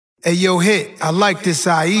Hey, yo, Hit, I like this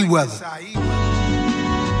IE weather.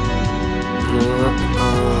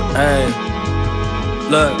 Hey,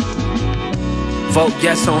 look. Vote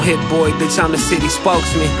yes on Hit Boy, bitch, I'm the city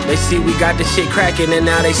spokesman. They see we got the shit crackin' and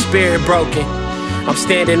now they spirit broken. I'm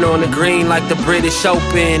standing on the green like the British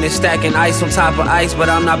Open and stacking ice on top of ice, but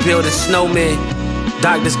I'm not building snowmen.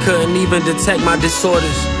 Doctors couldn't even detect my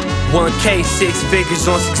disorders. 1K, 6 figures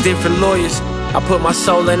on 6 different lawyers. I put my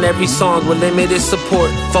soul in every song with limited support.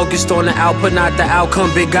 Focused on the output, not the outcome.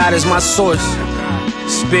 Big God is my source.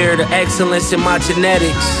 Spirit of excellence in my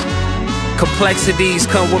genetics. Complexities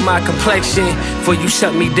come with my complexion. For you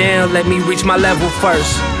shut me down, let me reach my level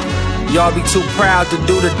first. Y'all be too proud to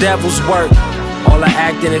do the devil's work. All the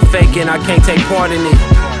acting and faking, I can't take part in it.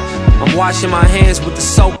 I'm washing my hands with the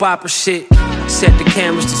soap opera shit. Set the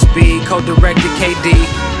cameras to speed, co-directed KD.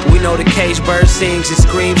 We know the cage bird sings and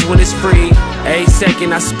screams when it's free. Every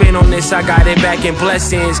second I spend on this, I got it back in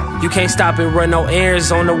blessings. You can't stop and run no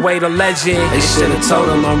errands on the way to legend. They should've told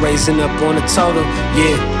them I'm raising up on the totem.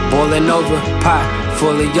 Yeah, boiling over, pot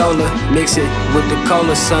full of Yola. Mix it with the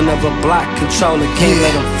cola, son of a block controller. Can't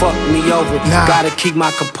let them fuck me over, gotta keep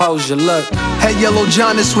my composure, look. Had yellow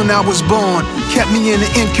jaundice when I was born. Kept me in the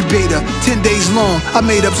incubator, 10 days long. I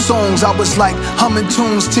made up songs, I was like humming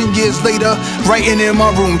tunes. 10 years later, writing in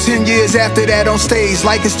my room. 10 years after that on stage,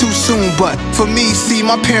 like it's too soon. But for me, see,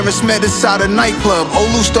 my parents met inside a nightclub.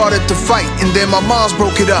 Olu started to fight, and then my mom's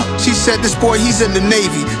broke it up. She said, this boy, he's in the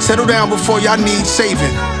Navy. Settle down before y'all need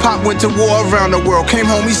saving. Pop went to war around the world. Came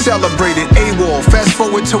home, he celebrated AWOL. Fast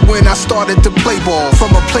forward to when I started to play ball.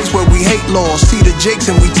 From a place where we hate laws. See the Jakes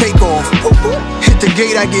and we take off. Hit the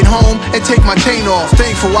gate, I get home and take my chain off.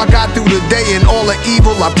 Thankful I got through the day and all the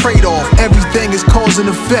evil I prayed off. Everything is cause and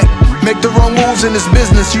effect. Make the wrong moves in this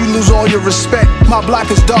business, you lose all your respect. My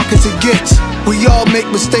block is dark as it gets. We all make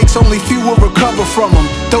mistakes, only few will recover from them.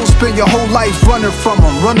 Don't spend your whole life running from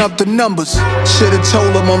them. Run up the numbers. Should've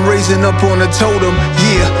told them I'm raising up on a totem.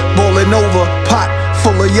 Yeah, boiling over, pot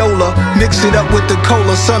full of Yola. Mix it up with the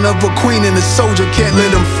cola. Son of a queen and a soldier, can't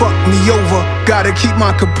let them fuck me over. Gotta keep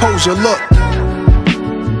my composure, look.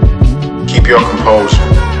 Keep your composure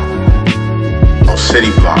on city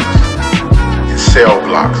blocks and cell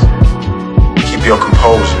blocks. Keep your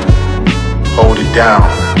composure. Hold it down.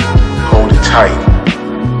 Hold it tight.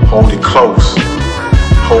 Hold it close.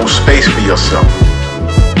 Hold space for yourself.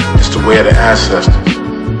 It's the way of the ancestors,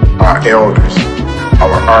 our elders,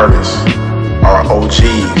 our artists, our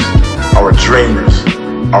OGs, our dreamers,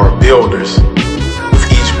 our builders. With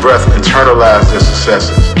each breath, internalize their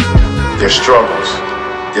successes, their struggles,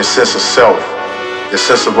 their sense of self, their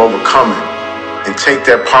sense of overcoming, and take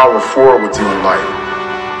that power forward with you in life.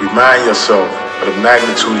 Remind yourself of the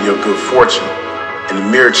magnitude of your good fortune and the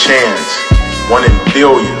mere chance, 1 in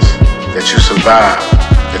billions, that you survive,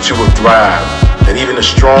 that you will thrive, that even the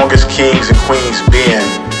strongest kings and queens bend,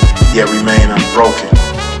 yet remain unbroken.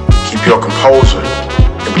 Keep your composure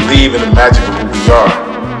and believe in the magic of who we are,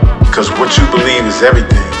 because what you believe is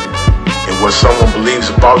everything, and what someone believes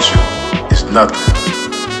about you is nothing.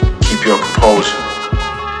 Keep your composure.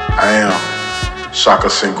 I am Shaka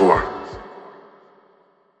Senghor.